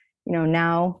do,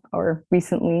 now or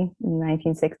recently in the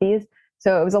 1960s.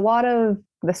 So it was a lot of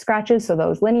the scratches, so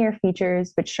those linear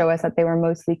features, which show us that they were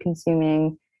mostly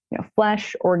consuming,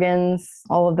 flesh, organs,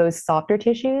 all of those softer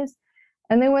tissues.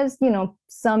 And there was,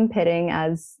 some pitting,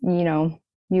 as,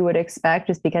 you would expect,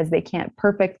 just because they can't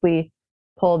perfectly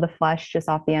pull the flesh just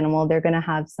off the animal. They're going to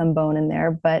have some bone in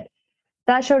there. But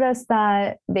that showed us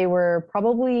that they were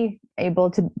probably able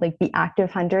to be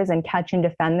active hunters and catch and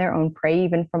defend their own prey,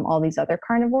 even from all these other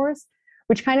carnivores,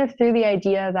 which kind of threw the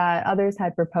idea that others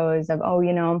had proposed of,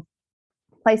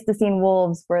 Pleistocene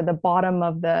wolves were the bottom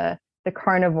of the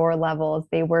carnivore levels.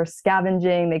 They were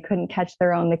scavenging, they couldn't catch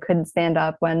their own, they couldn't stand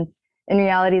up, when in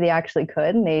reality they actually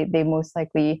could, and they most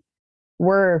likely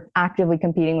were actively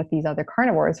competing with these other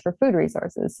carnivores for food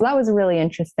resources. So that was really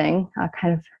interesting,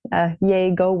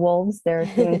 yay, go wolves, they're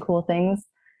doing cool things.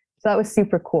 So that was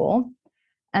super cool.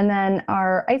 And then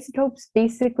our isotopes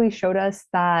basically showed us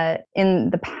that in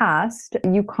the past,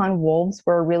 Yukon wolves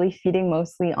were really feeding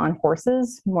mostly on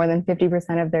horses. More than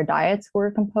 50% of their diets were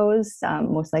composed,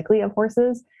 most likely of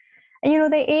horses.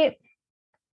 And, they ate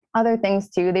other things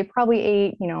too. They probably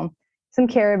ate, some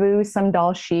caribou, some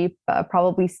Dall sheep,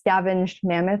 probably scavenged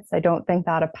mammoths. I don't think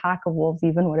that a pack of wolves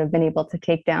even would have been able to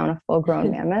take down a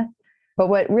full-grown mammoth. But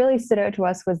what really stood out to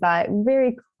us was that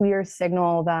very clear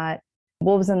signal that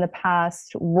wolves in the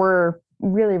past were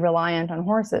really reliant on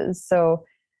horses. So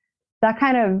that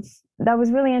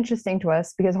was really interesting to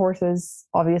us, because horses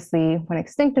obviously went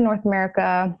extinct in North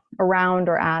America around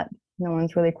or at, no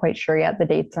one's really quite sure yet, the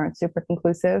dates aren't super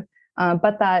conclusive,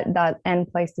 but that end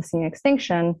Pleistocene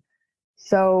extinction.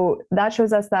 So that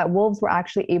shows us that wolves were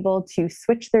actually able to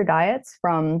switch their diets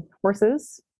from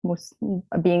horses, most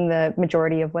being the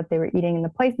majority of what they were eating in the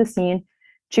Pleistocene,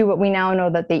 to what we now know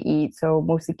that they eat. So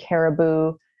mostly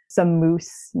caribou, some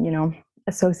moose,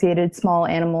 associated small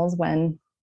animals, when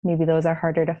maybe those are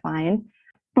harder to find.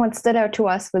 What stood out to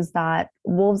us was that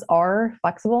wolves are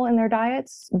flexible in their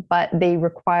diets, but they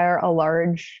require a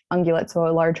large ungulate, so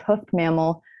a large hoofed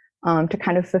mammal, to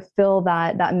kind of fulfill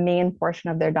that main portion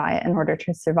of their diet in order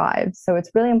to survive. So it's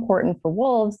really important for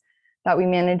wolves that we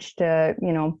manage to,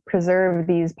 preserve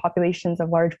these populations of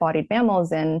large-bodied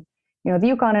mammals in, the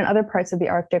Yukon and other parts of the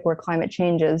Arctic, where climate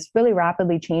change is really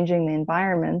rapidly changing the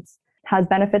environments, has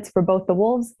benefits for both the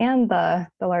wolves and the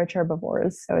large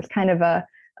herbivores. So it's kind of a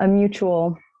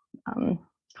mutual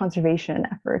conservation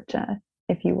effort,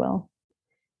 if you will.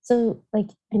 So, I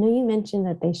know you mentioned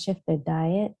that they shift their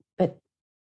diet, but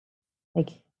I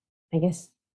guess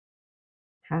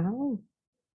how?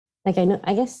 I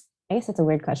guess that's a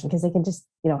weird question, because they can just,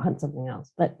 hunt something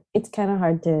else, but it's kind of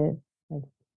hard to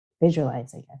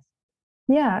visualize, I guess.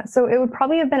 Yeah, so it would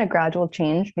probably have been a gradual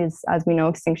change, because as we know,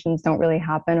 extinctions don't really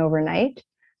happen overnight.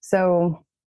 So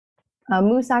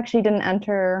moose actually didn't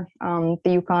enter the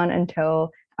Yukon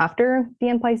until after the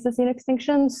end Pleistocene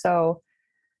extinction. So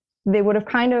they would have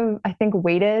kind of, I think,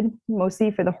 waited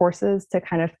mostly for the horses to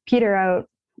kind of peter out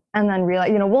and then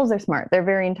realize, wolves are smart. They're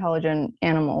very intelligent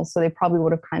animals. So they probably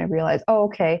would have kind of realized, oh,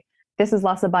 okay, this is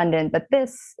less abundant, but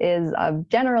this is of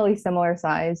generally similar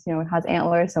size. It has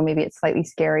antlers, so maybe it's slightly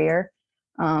scarier.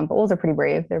 But wolves are pretty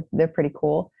brave. They're pretty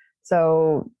cool.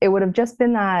 So it would have just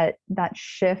been that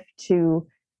shift to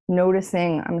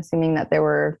noticing, I'm assuming that there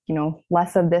were,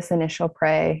 less of this initial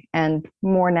prey and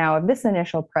more now of this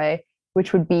initial prey,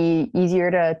 which would be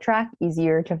easier to track,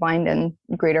 easier to find in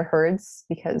greater herds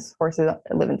because horses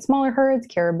live in smaller herds,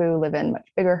 caribou live in much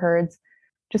bigger herds.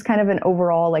 Just kind of an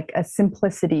overall, like a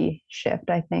simplicity shift,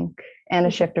 I think, and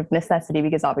a shift of necessity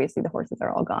because obviously the horses are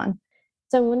all gone.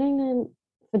 So I'm wondering then,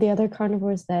 for the other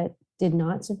carnivores that did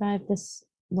not survive this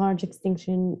large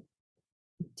extinction,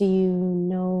 do you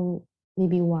know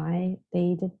maybe why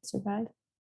they didn't survive?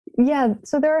 Yeah,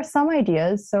 so there are some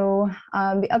ideas. So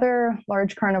the other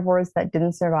large carnivores that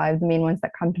didn't survive, the main ones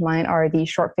that come to mind are the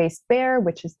short-faced bear,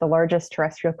 which is the largest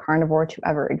terrestrial carnivore to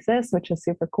ever exist, which is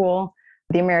super cool,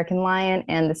 the American lion,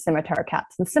 and the scimitar cat.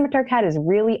 So the scimitar cat is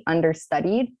really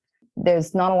understudied.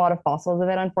 There's not a lot of fossils of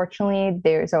it, unfortunately.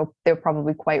 They're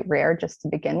probably quite rare just to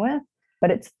begin with. But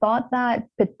it's thought that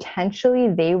potentially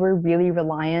they were really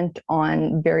reliant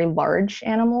on very large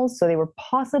animals. So they were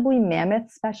possibly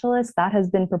mammoth specialists. That has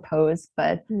been proposed.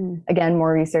 But again,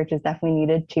 more research is definitely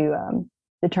needed to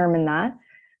determine that.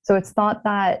 So it's thought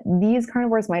that these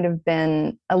carnivores might have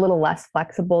been a little less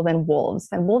flexible than wolves.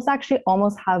 And wolves actually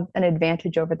almost have an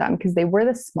advantage over them because they were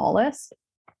the smallest,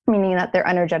 meaning that their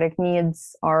energetic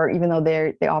needs are, even though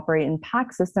they operate in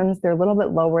pack systems, they're a little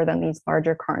bit lower than these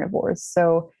larger carnivores.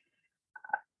 So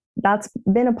that's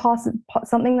been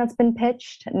something that's been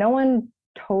pitched. No one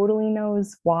totally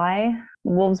knows why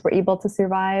wolves were able to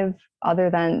survive, other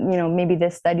than, maybe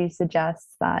this study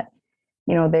suggests that,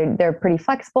 they're pretty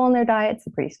flexible in their diets,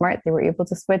 they're pretty smart, they were able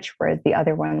to switch, whereas the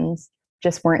other ones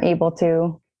just weren't able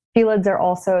to. Felids are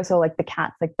also, so like the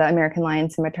cats, like the American lion,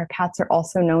 scimitar cats are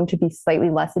also known to be slightly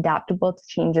less adaptable to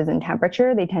changes in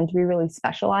temperature. They tend to be really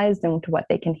specialized into what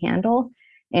they can handle.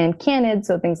 And canids,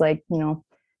 so things like,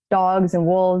 dogs and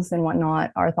wolves and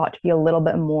whatnot, are thought to be a little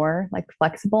bit more like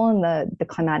flexible in the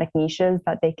climatic niches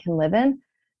that they can live in.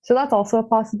 So that's also a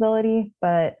possibility,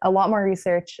 but a lot more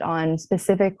research on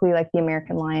specifically like the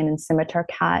American lion and scimitar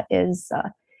cat is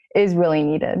really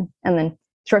needed. And then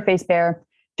short-faced bear,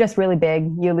 just really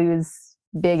big. You lose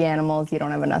big animals, you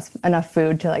don't have enough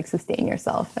food to like sustain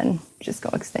yourself and just go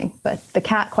extinct. But the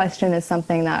cat question is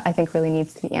something that I think really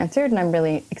needs to be answered, and I'm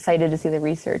really excited to see the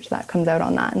research that comes out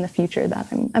on that in the future that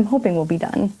I'm hoping will be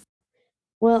done.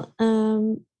 Well,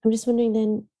 I'm just wondering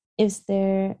then, is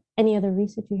there any other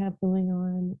research you have going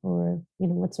on, or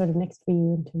what's sort of next for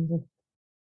you in terms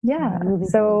of moving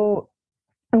so forward?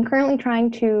 I'm currently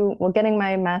getting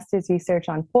my master's research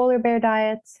on polar bear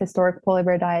diets, historic polar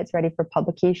bear diets, ready for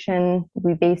publication.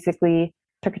 We basically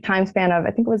took a time span of,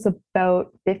 I think it was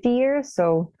about 50 years,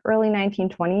 so early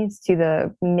 1920s to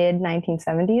the mid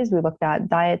 1970s. We looked at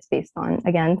diets based on,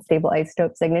 again, stable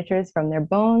isotope signatures from their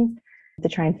bones to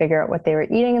try and figure out what they were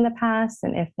eating in the past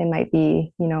and if they might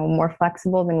be, more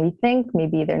flexible than we think.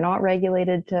 Maybe they're not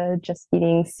regulated to just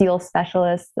eating seal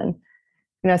specialists. And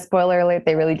spoiler alert,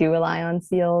 they really do rely on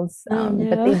seals. No.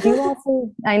 But they do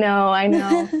also, I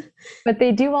know, but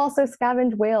they do also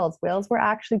scavenge whales. Whales were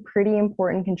actually pretty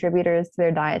important contributors to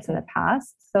their diets in the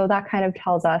past. So that kind of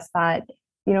tells us that,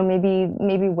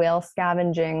 maybe whale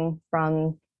scavenging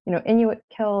from, Inuit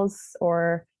kills,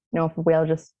 or, if a whale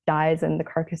just dies and the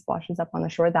carcass washes up on the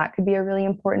shore, that could be a really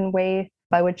important way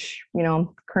by which,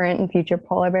 current and future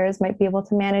polar bears might be able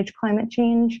to manage climate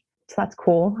change. So that's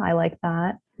cool. I like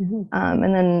that. Mm-hmm.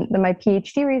 And then my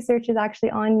PhD research is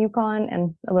actually on Yukon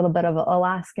and a little bit of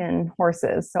Alaskan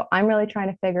horses. So I'm really trying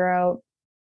to figure out,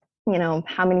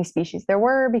 how many species there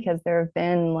were, because there have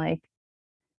been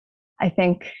I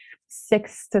think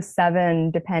 6 to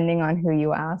 7, depending on who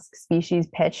you ask, species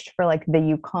pitched for the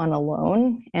Yukon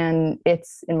alone. And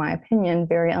it's, in my opinion,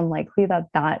 very unlikely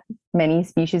that many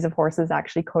species of horses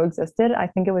actually coexisted. I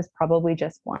think it was probably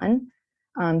just one.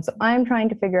 So I'm trying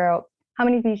to figure out how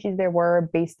many species there were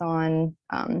based on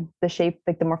the shape,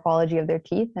 the morphology of their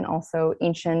teeth, and also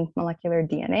ancient molecular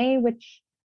DNA, which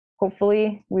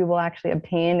hopefully we will actually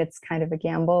obtain. It's kind of a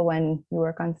gamble when you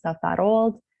work on stuff that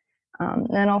old.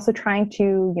 And also trying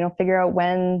to, figure out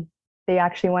when they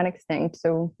actually went extinct.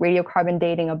 So radiocarbon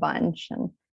dating a bunch and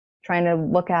trying to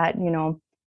look at,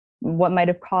 what might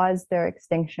have caused their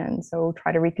extinction. So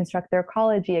try to reconstruct their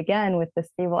ecology again with the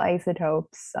stable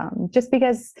isotopes, just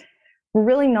because we're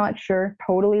really not sure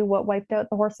totally what wiped out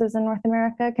the horses in North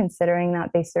America, considering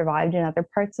that they survived in other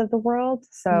parts of the world.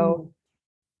 So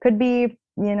could be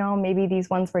maybe these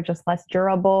ones were just less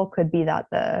durable. Could be that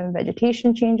the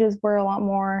vegetation changes were a lot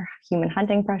more, human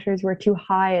hunting pressures were too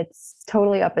high. It's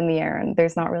totally up in the air, and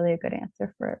there's not really a good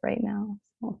answer for it right now.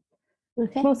 So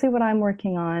Okay. mostly what I'm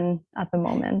working on at the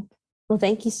moment. Well,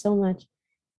 thank you so much.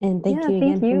 And thank Yeah, you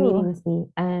again thank you. for meeting with me.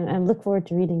 I look forward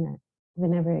to reading that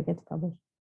whenever it gets published.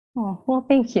 Oh, well,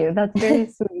 thank you. That's very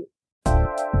sweet.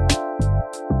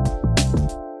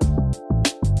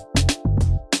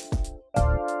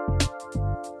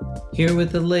 Here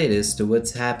with the latest of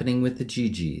what's happening with the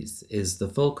GGs is the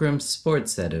Fulcrum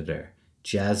sports editor,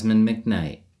 Jasmine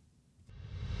McKnight.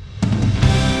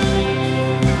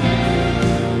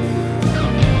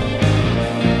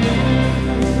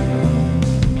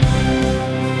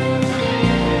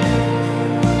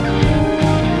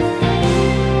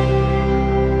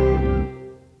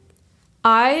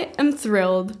 I am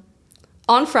thrilled.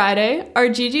 On Friday, our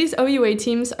GG's OUA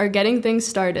teams are getting things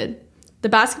started. The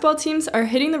basketball teams are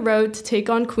hitting the road to take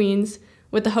on Queens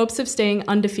with the hopes of staying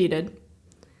undefeated.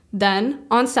 Then,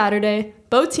 on Saturday,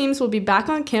 both teams will be back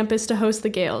on campus to host the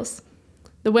Gales.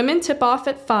 The women tip off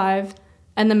at 5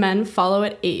 and the men follow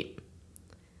at 8.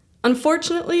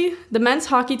 Unfortunately, the men's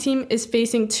hockey team is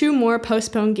facing 2 more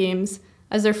postponed games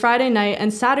as their Friday night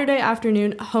and Saturday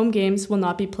afternoon home games will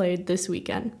not be played this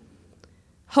weekend.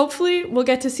 Hopefully, we'll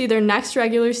get to see their next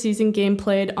regular season game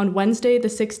played on Wednesday the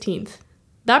 16th.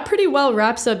 That pretty well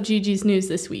wraps up GG's news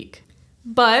this week.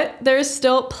 But there is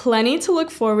still plenty to look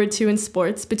forward to in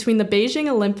sports between the Beijing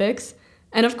Olympics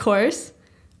and, of course,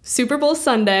 Super Bowl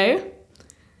Sunday.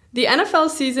 The NFL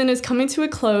season is coming to a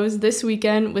close this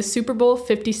weekend with Super Bowl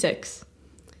 56.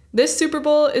 This Super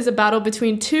Bowl is a battle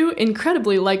between 2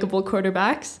 incredibly likable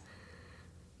quarterbacks.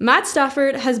 Matt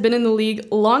Stafford has been in the league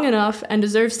long enough and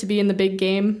deserves to be in the big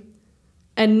game.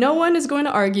 And no one is going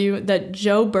to argue that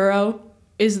Joe Burrow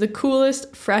is the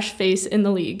coolest fresh face in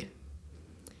the league.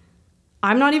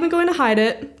 I'm not even going to hide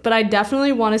it, but I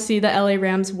definitely want to see the LA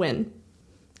Rams win.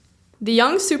 The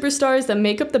young superstars that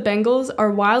make up the Bengals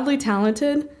are wildly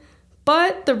talented,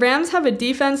 but the Rams have a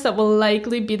defense that will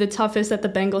likely be the toughest that the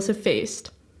Bengals have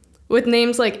faced. With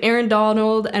names like Aaron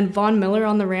Donald and Von Miller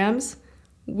on the Rams,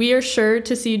 we are sure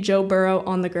to see Joe Burrow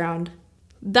on the ground.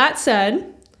 That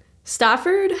said,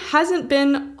 Stafford hasn't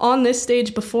been on this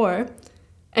stage before,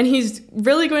 and he's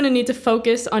really going to need to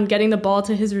focus on getting the ball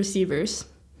to his receivers.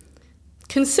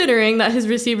 Considering that his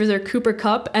receivers are Cooper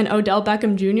Kupp and Odell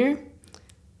Beckham Jr.,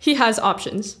 he has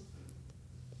options.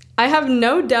 I have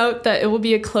no doubt that it will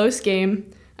be a close game,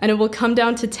 and it will come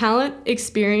down to talent,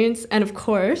 experience, and of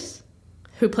course,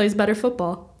 who plays better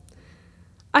football.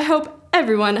 I hope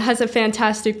everyone has a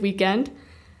fantastic weekend,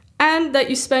 and that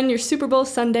you spend your Super Bowl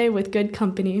Sunday with good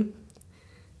company.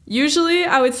 Usually,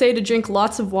 I would say to drink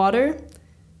lots of water,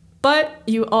 but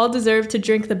you all deserve to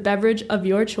drink the beverage of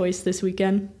your choice this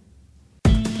weekend.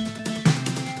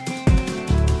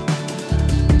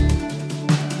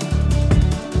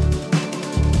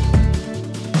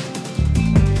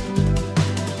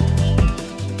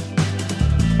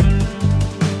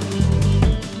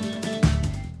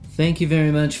 Thank you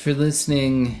very much for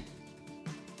listening.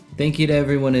 Thank you to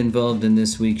everyone involved in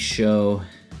this week's show.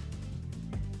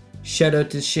 Shout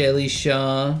out to Shailee,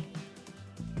 Shah.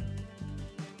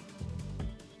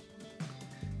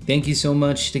 Thank you so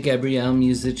much to Gabrielle,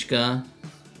 Muzychka.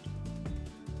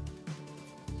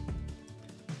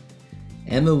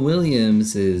 Emma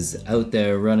Williams is out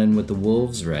there running with the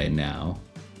wolves right now.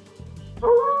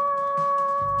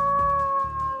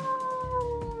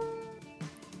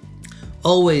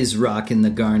 Always rocking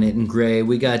the garnet and gray,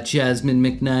 we got Jasmine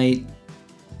McKnight.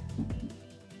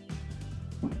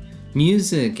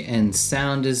 Music and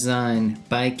sound design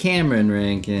by Cameron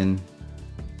Rankin.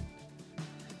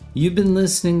 You've been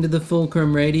listening to the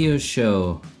Fulcrum Radio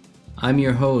Show. I'm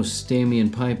your host,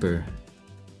 Damian Piper.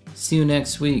 See you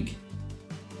next week.